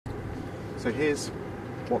So here's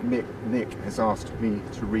what Nick has asked me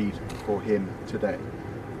to read for him today.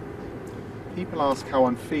 People ask how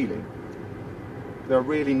I'm feeling. There are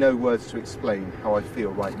really no words to explain how I feel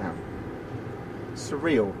right now.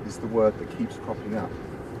 Surreal is the word that keeps cropping up,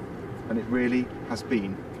 and it really has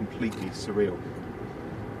been completely surreal.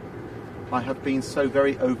 I have been so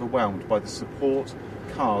very overwhelmed by the support,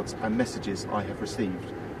 cards and messages I have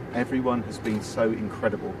received. Everyone has been so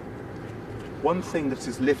incredible. One thing that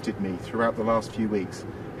has lifted me throughout the last few weeks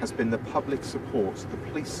has been the public support the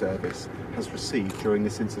police service has received during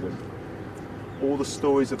this incident. All the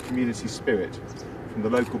stories of community spirit, from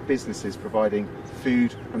the local businesses providing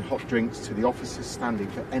food and hot drinks to the officers standing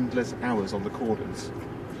for endless hours on the cordons,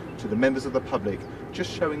 to the members of the public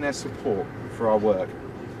just showing their support for our work.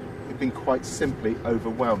 It's been quite simply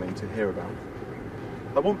overwhelming to hear about.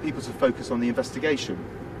 I want people to focus on the investigation,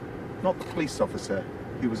 not the police officer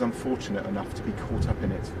who was unfortunate enough to be caught up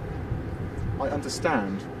in it. I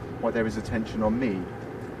understand why there is attention on me,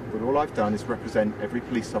 but all I've done is represent every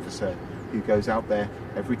police officer who goes out there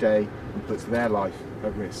every day and puts their life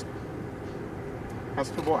at risk.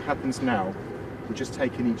 As for what happens now, we're just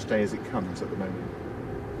taking each day as it comes at the moment.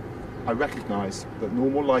 I recognise that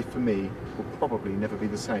normal life for me will probably never be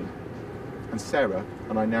the same, and Sarah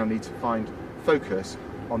and I now need to find focus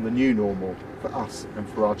on the new normal for us and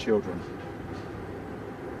for our children.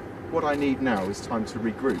 What I need now is time to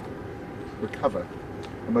regroup, recover,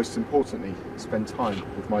 and most importantly, spend time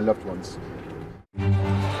with my loved ones.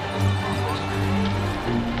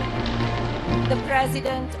 The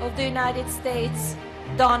President of the United States,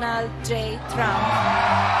 Donald J. Trump.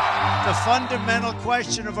 The fundamental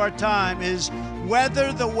question of our time is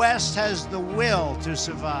whether the West has the will to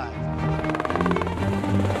survive.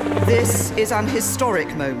 This is an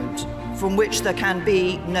historic moment from which there can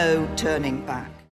be no turning back.